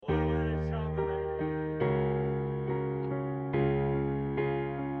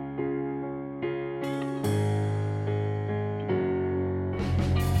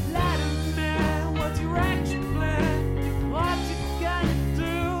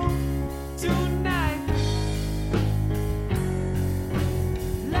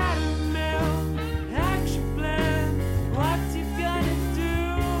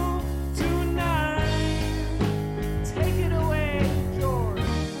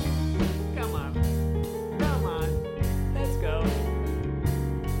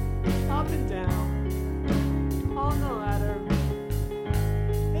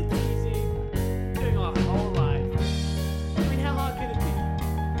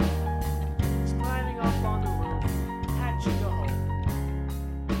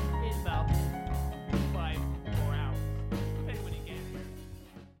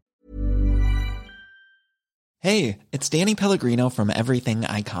Hey, it's Danny Pellegrino from Everything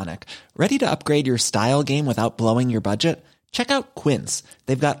Iconic. Ready to upgrade your style game without blowing your budget? Check out Quince.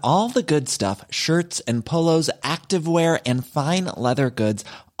 They've got all the good stuff, shirts and polos, activewear, and fine leather goods,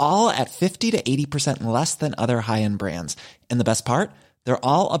 all at 50 to 80% less than other high-end brands. And the best part? They're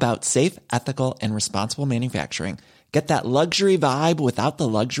all about safe, ethical, and responsible manufacturing. Get that luxury vibe without the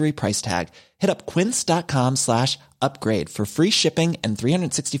luxury price tag. Hit up quince.com/upgrade for free shipping and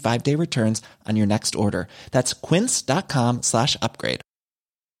 365-day returns on your next order. That's quince.com/upgrade.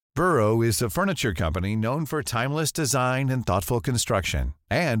 Burrow is a furniture company known for timeless design and thoughtful construction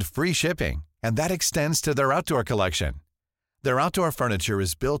and free shipping, and that extends to their outdoor collection. Their outdoor furniture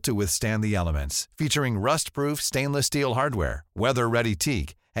is built to withstand the elements, featuring rust-proof stainless steel hardware, weather-ready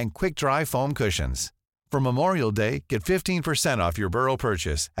teak, and quick-dry foam cushions. For Memorial Day, get 15% off your Burrow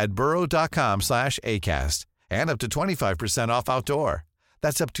purchase at burrow.com/ACAST and up to 25% off outdoor.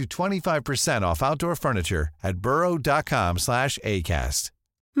 That's up to 25% off outdoor furniture at burrow.com/ACAST.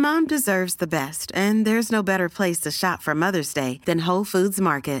 Mom deserves the best, and there's no better place to shop for Mother's Day than Whole Foods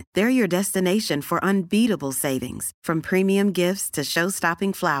Market. They're your destination for unbeatable savings, from premium gifts to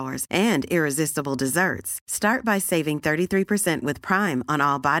show-stopping flowers and irresistible desserts. Start by saving 33% with Prime on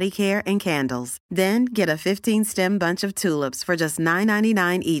all body care and candles. Then get a 15-stem bunch of tulips for just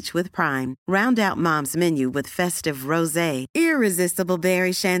 $9.99 each with Prime. Round out Mom's menu with festive rosé, irresistible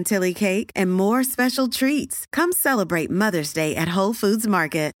berry chantilly cake, and more special treats. Come celebrate Mother's Day at Whole Foods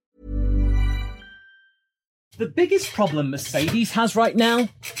Market. The biggest problem Mercedes has right now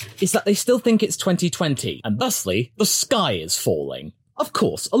is that they still think it's 2020, and thusly, the sky is falling. Of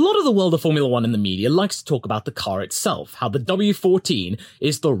course, a lot of the world of Formula One in the media likes to talk about the car itself, how the W14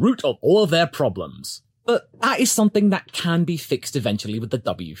 is the root of all of their problems. But that is something that can be fixed eventually with the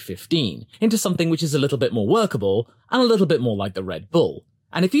W15, into something which is a little bit more workable, and a little bit more like the Red Bull.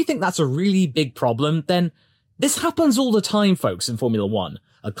 And if you think that's a really big problem, then this happens all the time, folks, in Formula One.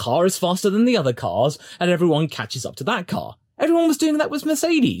 A car is faster than the other cars, and everyone catches up to that car. Everyone was doing that with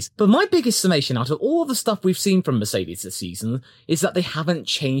Mercedes. But my biggest summation out of all of the stuff we've seen from Mercedes this season is that they haven't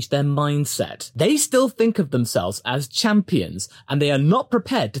changed their mindset. They still think of themselves as champions, and they are not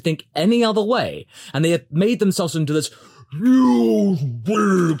prepared to think any other way. And they have made themselves into this huge,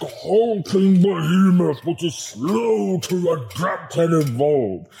 big, hulking behemoth which is slow to adapt and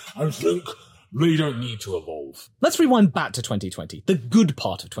evolve, and think they don't need to evolve. Let's rewind back to 2020, the good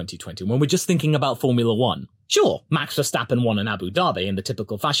part of 2020, when we're just thinking about Formula One. Sure, Max Verstappen won in Abu Dhabi in the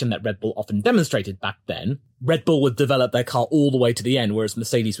typical fashion that Red Bull often demonstrated back then. Red Bull would develop their car all the way to the end, whereas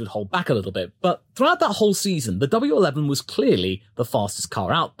Mercedes would hold back a little bit. But throughout that whole season, the W11 was clearly the fastest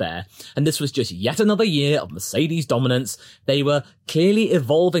car out there, and this was just yet another year of Mercedes dominance. They were clearly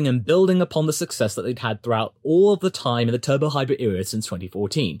evolving and building upon the success that they'd had throughout all of the time in the turbo hybrid era since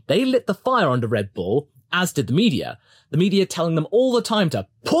 2014. They lit the fire under Red Bull, as did the media. The media telling them all the time to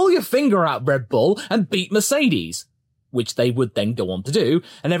pull your finger out, Red Bull, and beat Mercedes, which they would then go on to do,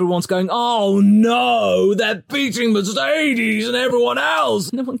 and everyone's going, oh no, they're beating Mercedes and everyone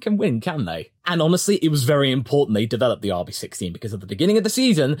else. No one can win, can they? And honestly, it was very important they developed the RB16, because at the beginning of the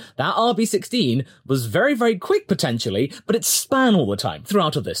season, that RB16 was very, very quick potentially, but it span all the time.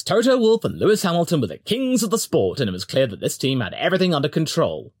 Throughout all this, Toto Wolff and Lewis Hamilton were the kings of the sport, and it was clear that this team had everything under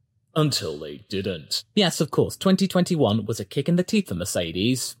control. Until they didn't. Yes, of course, 2021 was a kick in the teeth for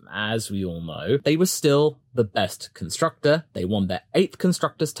Mercedes, as we all know. They were still the best constructor. They won their 8th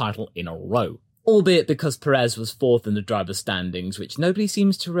constructors title in a row. Albeit because Perez was 4th in the driver's standings, which nobody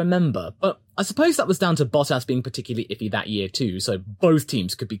seems to remember. But I suppose that was down to Bottas being particularly iffy that year too, so both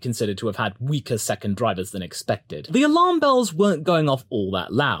teams could be considered to have had weaker second drivers than expected. The alarm bells weren't going off all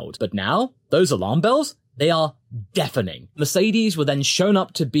that loud, but now, those alarm bells, they are deafening. Mercedes were then shown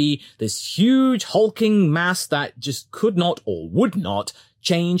up to be this huge hulking mass that just could not or would not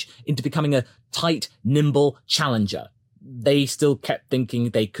change into becoming a tight, nimble challenger. They still kept thinking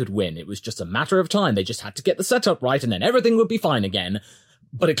they could win. It was just a matter of time. They just had to get the setup right and then everything would be fine again.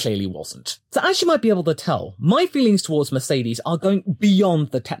 But it clearly wasn't. So as you might be able to tell, my feelings towards Mercedes are going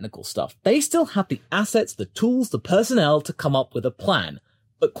beyond the technical stuff. They still have the assets, the tools, the personnel to come up with a plan.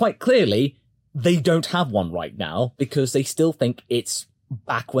 But quite clearly, they don't have one right now because they still think it's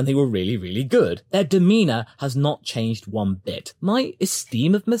back when they were really, really good. Their demeanor has not changed one bit. My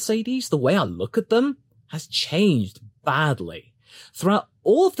esteem of Mercedes, the way I look at them, has changed badly. Throughout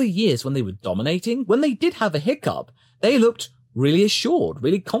all of the years when they were dominating, when they did have a hiccup, they looked really assured,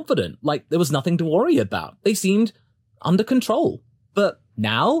 really confident, like there was nothing to worry about. They seemed under control. But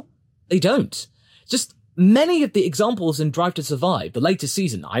now, they don't. Just many of the examples in Drive to Survive, the latest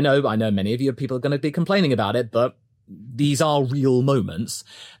season, I know many of you people are going to be complaining about it, but these are real moments.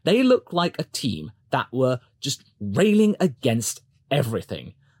 They look like a team that were just railing against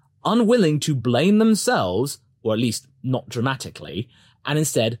everything, unwilling to blame themselves, or at least not dramatically, and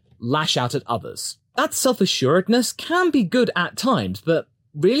instead lash out at others. That self-assuredness can be good at times, but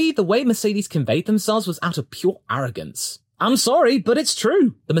really the way Mercedes conveyed themselves was out of pure arrogance. I'm sorry, but it's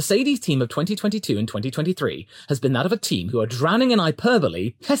true. The Mercedes team of 2022 and 2023 has been that of a team who are drowning in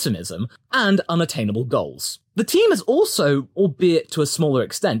hyperbole, pessimism, and unattainable goals. The team has also, albeit to a smaller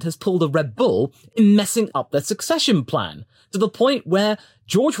extent, has pulled a Red Bull in messing up their succession plan, to the point where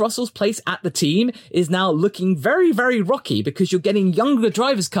George Russell's place at the team is now looking very, very rocky because you're getting younger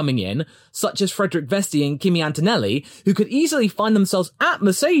drivers coming in, such as Frederic Vesti and Kimi Antonelli, who could easily find themselves at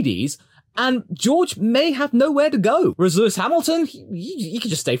Mercedes, and George may have nowhere to go. Whereas Lewis Hamilton, he can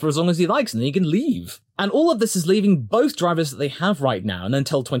just stay for as long as he likes and then he can leave. And all of this is leaving both drivers that they have right now and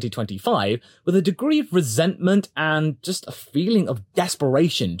until 2025 with a degree of resentment and just a feeling of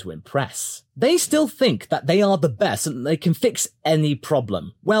desperation to impress. They still think that they are the best and they can fix any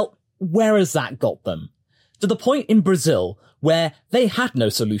problem. Well, where has that got them? To the point in Brazil where they had no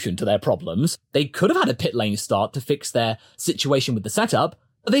solution to their problems. They could have had a pit lane start to fix their situation with the setup,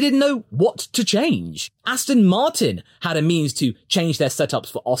 but they didn't know what to change. Aston Martin had a means to change their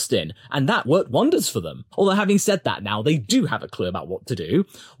setups for Austin, and that worked wonders for them. Although having said that now, they do have a clue about what to do.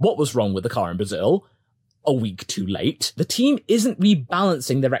 What was wrong with the car in Brazil? A week too late. The team isn't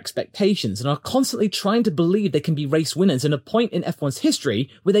rebalancing their expectations and are constantly trying to believe they can be race winners in a point in F1's history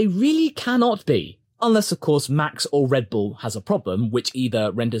where they really cannot be. Unless, of course, Max or Red Bull has a problem, which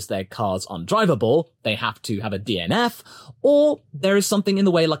either renders their cars undrivable, they have to have a DNF, or there is something in the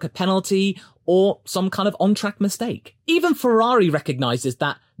way like a penalty or some kind of on-track mistake. Even Ferrari recognizes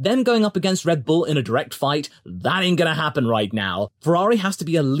that them going up against Red Bull in a direct fight, that ain't gonna happen right now. Ferrari has to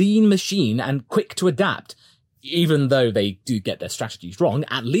be a lean machine and quick to adapt. Even though they do get their strategies wrong,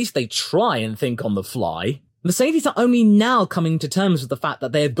 at least they try and think on the fly. Mercedes are only now coming to terms with the fact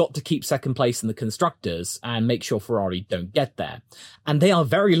that they have got to keep second place in the constructors and make sure Ferrari don't get there. And they are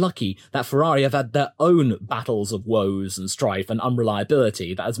very lucky that Ferrari have had their own battles of woes and strife and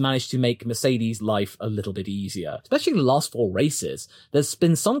unreliability that has managed to make Mercedes' life a little bit easier. Especially the last 4 races, there's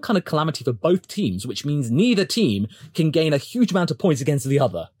been some kind of calamity for both teams, which means neither team can gain a huge amount of points against the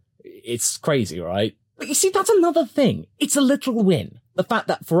other. It's crazy, right? But you see, that's another thing. It's a literal win. The fact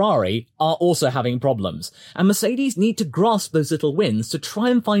that Ferrari are also having problems, and Mercedes need to grasp those little wins to try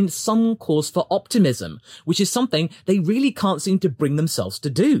and find some cause for optimism, which is something they really can't seem to bring themselves to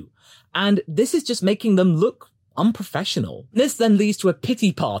do. And this is just making them look unprofessional. This then leads to a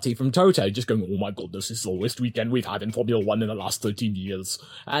pity party from Toto, just going, oh my god, this is the worst weekend we've had in Formula 1 in the last 13 years.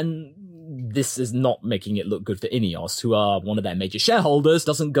 And this is not making it look good for Ineos, who are one of their major shareholders,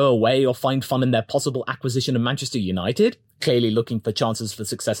 doesn't go away or find fun in their possible acquisition of Manchester United, clearly looking for chances for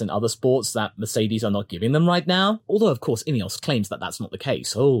success in other sports that Mercedes are not giving them right now. Although, of course, Ineos claims that that's not the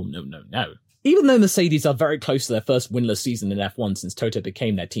case. Oh, no. Even though Mercedes are very close to their first winless season in F1 since Toto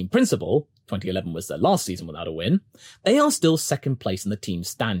became their team principal, 2011 was their last season without a win, they are still second place in the team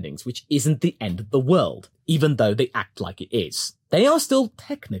standings, which isn't the end of the world, even though they act like it is. They are still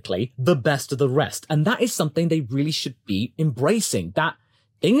technically the best of the rest, and that is something they really should be embracing, that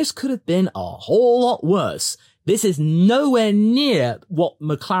things could have been a whole lot worse. This is nowhere near what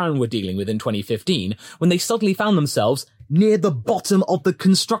McLaren were dealing with in 2015, when they suddenly found themselves near the bottom of the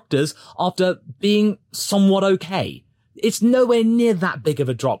constructors after being somewhat okay. It's nowhere near that big of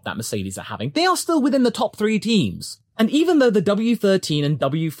a drop that Mercedes are having. They are still within the top 3 teams. And even though the W13 and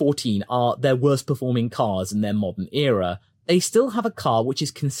W14 are their worst performing cars in their modern era, they still have a car which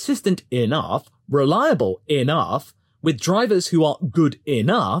is consistent enough, reliable enough, with drivers who are good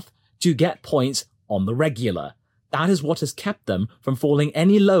enough to get points on the regular. That is what has kept them from falling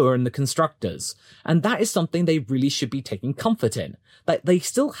any lower in the constructors. And that is something they really should be taking comfort in. That they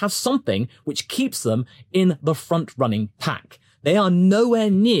still have something which keeps them in the front-running pack. They are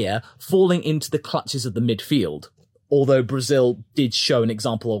nowhere near falling into the clutches of the midfield. Although Brazil did show an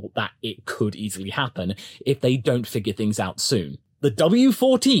example of that it could easily happen if they don't figure things out soon. The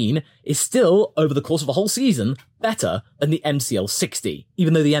W14 is still, over the course of a whole season, better than the MCL60,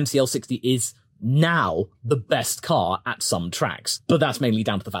 even though the MCL60 is now the best car at some tracks. But that's mainly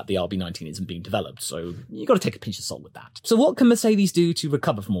down to the fact the RB19 isn't being developed, so you got to take a pinch of salt with that. So what can Mercedes do to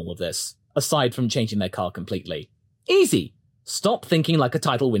recover from all of this, aside from changing their car completely? Easy. Stop thinking like a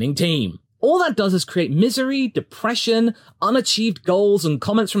title-winning team. All that does is create misery, depression, unachieved goals, and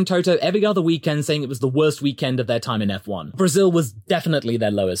comments from Toto every other weekend saying it was the worst weekend of their time in F1. Brazil was definitely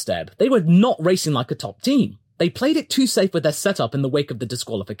their lowest ebb. They were not racing like a top team. They played it too safe with their setup in the wake of the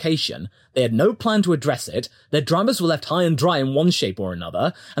disqualification. They had no plan to address it. Their drivers were left high and dry in one shape or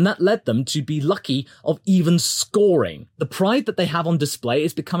another, and that led them to be lucky of even scoring. The pride that they have on display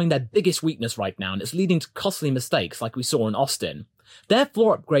is becoming their biggest weakness right now, and it's leading to costly mistakes like we saw in Austin. Their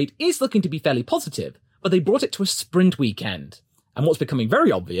floor upgrade is looking to be fairly positive, but they brought it to a sprint weekend. And what's becoming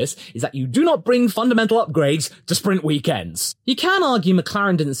very obvious is that you do not bring fundamental upgrades to sprint weekends. You can argue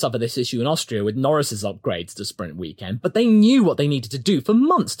McLaren didn't suffer this issue in Austria with Norris's upgrades to sprint weekend, but they knew what they needed to do for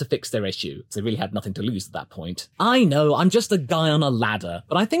months to fix their issue, so they really had nothing to lose at that point. I know, I'm just a guy on a ladder,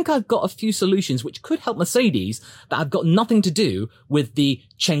 but I think I've got a few solutions which could help Mercedes that have got nothing to do with the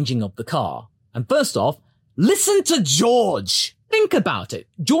changing of the car. And first off, listen to George! Think about it.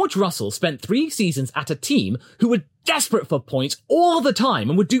 George Russell spent 3 seasons at a team who were desperate for points all the time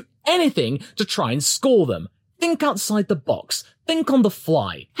and would do anything to try and score them. Think outside the box. Think on the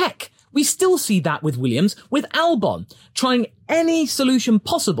fly. Heck, we still see that with Williams, with Albon, trying any solution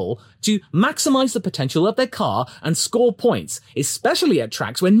possible to maximize the potential of their car and score points, especially at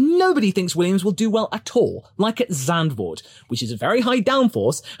tracks where nobody thinks Williams will do well at all, like at Zandvoort, which is a very high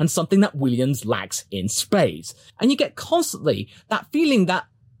downforce and something that Williams lacks in spades. And you get constantly that feeling that,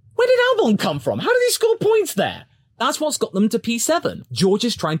 where did Albon come from? How did he score points there? That's what's got them to P7. George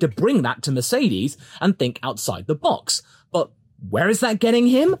is trying to bring that to Mercedes and think outside the box. But where is that getting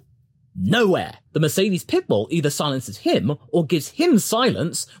him? Nowhere. The Mercedes pitbull either silences him or gives him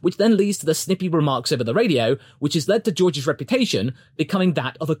silence, which then leads to the snippy remarks over the radio, which has led to George's reputation becoming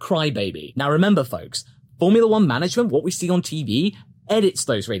that of a crybaby. Now remember, folks, Formula One management, what we see on TV, edits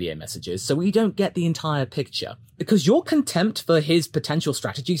those radio messages so we don't get the entire picture. Because your contempt for his potential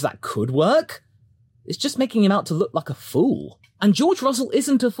strategies that could work is just making him out to look like a fool. And George Russell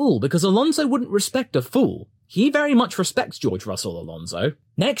isn't a fool because Alonso wouldn't respect a fool. He very much respects George Russell, Alonso.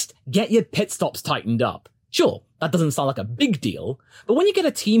 Next, get your pit stops tightened up. Sure, that doesn't sound like a big deal, but when you get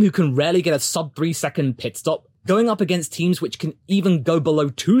a team who can rarely get a sub-3 second pit stop, going up against teams which can even go below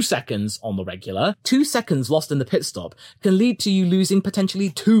 2 seconds on the regular, 2 seconds lost in the pit stop can lead to you losing potentially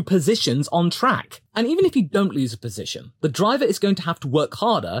 2 positions on track. And even if you don't lose a position, the driver is going to have to work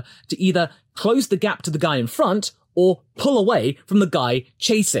harder to either close the gap to the guy in front or pull away from the guy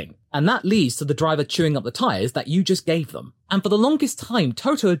chasing. And that leads to the driver chewing up the tyres that you just gave them. And for the longest time,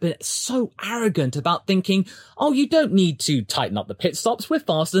 Toto had been so arrogant about thinking, oh, you don't need to tighten up the pit stops, we're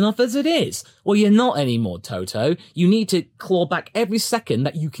fast enough as it is. Well, you're not anymore, Toto. You need to claw back every second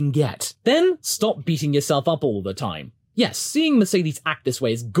that you can get. Then stop beating yourself up all the time. Yes, seeing Mercedes act this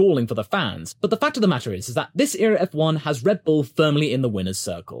way is galling for the fans, but the fact of the matter is that this era F1 has Red Bull firmly in the winner's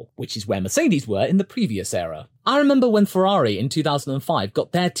circle, which is where Mercedes were in the previous era. I remember when Ferrari in 2005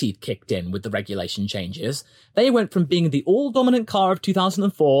 got their teeth kicked in with the regulation changes. They went from being the all-dominant car of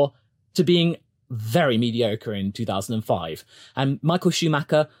 2004 to being very mediocre in 2005, and Michael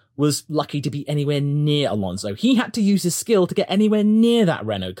Schumacher was lucky to be anywhere near Alonso. He had to use his skill to get anywhere near that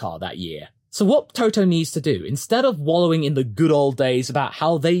Renault car that year. So what Toto needs to do, instead of wallowing in the good old days about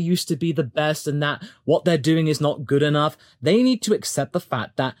how they used to be the best and that what they're doing is not good enough, they need to accept the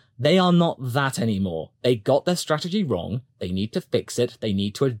fact that they are not that anymore. They got their strategy wrong, they need to fix it, they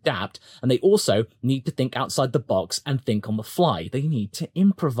need to adapt, and they also need to think outside the box and think on the fly. They need to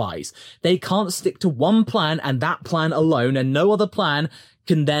improvise. They can't stick to one plan and that plan alone, and no other plan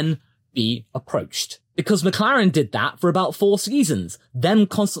can then be approached. Because McLaren did that for about 4 seasons, them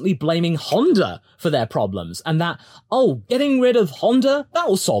constantly blaming Honda for their problems, and that, oh, getting rid of Honda, that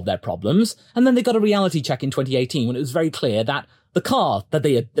will solve their problems. And then they got a reality check in 2018 when it was very clear that the car that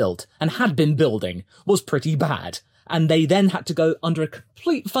they had built and had been building was pretty bad. And they then had to go under a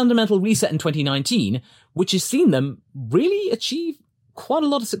complete fundamental reset in 2019, which has seen them really achieve quite a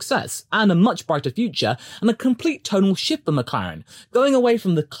lot of success and a much brighter future and a complete tonal shift for McLaren, going away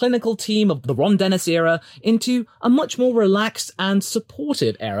from the clinical team of the Ron Dennis era into a much more relaxed and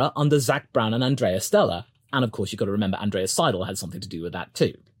supportive era under Zach Brown and Andrea Stella. And of course, you've got to remember Andreas Seidel had something to do with that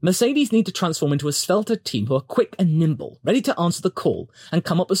too. Mercedes need to transform into a svelte team who are quick and nimble, ready to answer the call and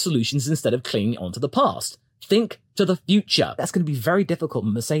come up with solutions instead of clinging onto the past. Think to the future. That's going to be very difficult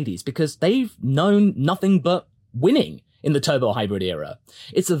with Mercedes because they've known nothing but winning in the turbo hybrid era.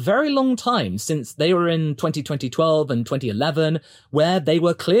 It's a very long time since they were in 2012 and 2011, where they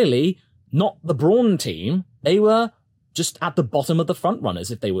were clearly not the Brawn team. They were just at the bottom of the front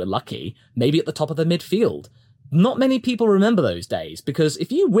runners if they were lucky, maybe at the top of the midfield. Not many people remember those days, because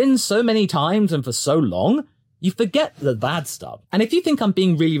if you win so many times and for so long, You forget the bad stuff. And if you think I'm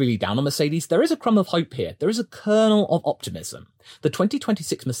being really, really down on Mercedes, there is a crumb of hope here. There is a kernel of optimism. The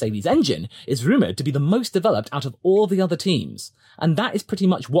 2026 Mercedes engine is rumoured to be the most developed out of all the other teams. And that is pretty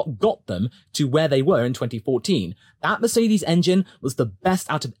much what got them to where they were in 2014. That Mercedes engine was the best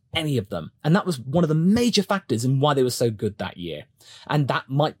out of any of them. And that was one of the major factors in why they were so good that year. And that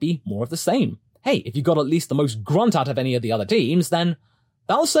might be more of the same. Hey, if you got at least the most grunt out of any of the other teams, then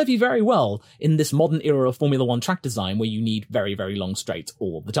that'll serve you very well in this modern era of Formula One track design where you need very, very long straights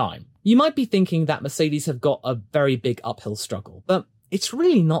all the time. You might be thinking that Mercedes have got a very big uphill struggle, but it's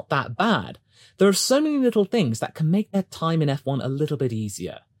really not that bad. There are so many little things that can make their time in F1 a little bit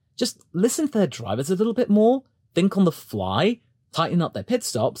easier. Just listen to their drivers a little bit more, think on the fly, tighten up their pit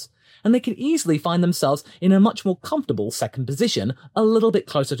stops, and they could easily find themselves in a much more comfortable second position, a little bit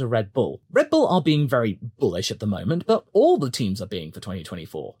closer to Red Bull. Red Bull are being very bullish at the moment, but all the teams are being for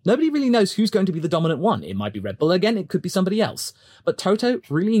 2024. Nobody really knows who's going to be the dominant one. It might be Red Bull again, it could be somebody else. But Toto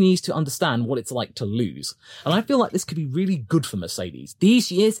really needs to understand what it's like to lose. And I feel like this could be really good for Mercedes.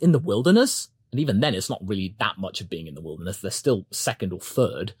 These years in the wilderness, and even then it's not really that much of being in the wilderness, they're still second or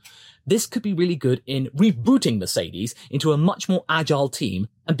third. This could be really good in rebooting Mercedes into a much more agile team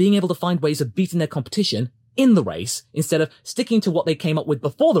and being able to find ways of beating their competition in the race instead of sticking to what they came up with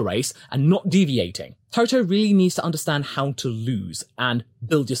before the race and not deviating. Toto really needs to understand how to lose and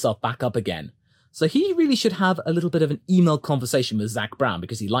build yourself back up again. So he really should have a little bit of an email conversation with Zak Brown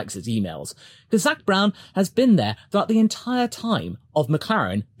because he likes his emails. Because Zak Brown has been there throughout the entire time of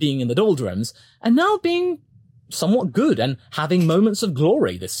McLaren being in the doldrums and now being somewhat good and having moments of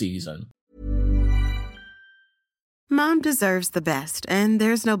glory this season. Mom deserves the best, and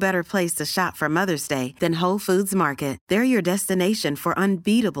there's no better place to shop for Mother's Day than Whole Foods Market. They're your destination for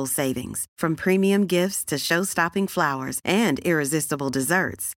unbeatable savings, from premium gifts to show-stopping flowers and irresistible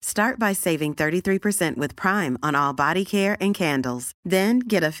desserts. Start by saving 33% with Prime on all body care and candles. Then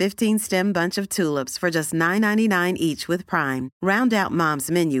get a 15-stem bunch of tulips for just $9.99 each with Prime. Round out Mom's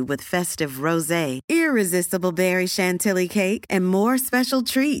menu with festive rosé, irresistible berry chantilly cake, and more special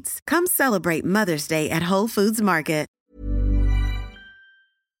treats. Come celebrate Mother's Day at Whole Foods Market.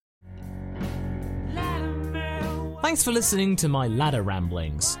 Thanks for listening to my ladder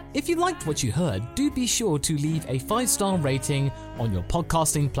ramblings. If you liked what you heard, do be sure to leave a 5-star rating on your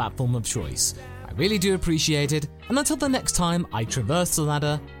podcasting platform of choice. I really do appreciate it, and until the next time I traverse the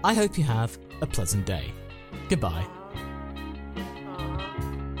ladder, I hope you have a pleasant day. Goodbye.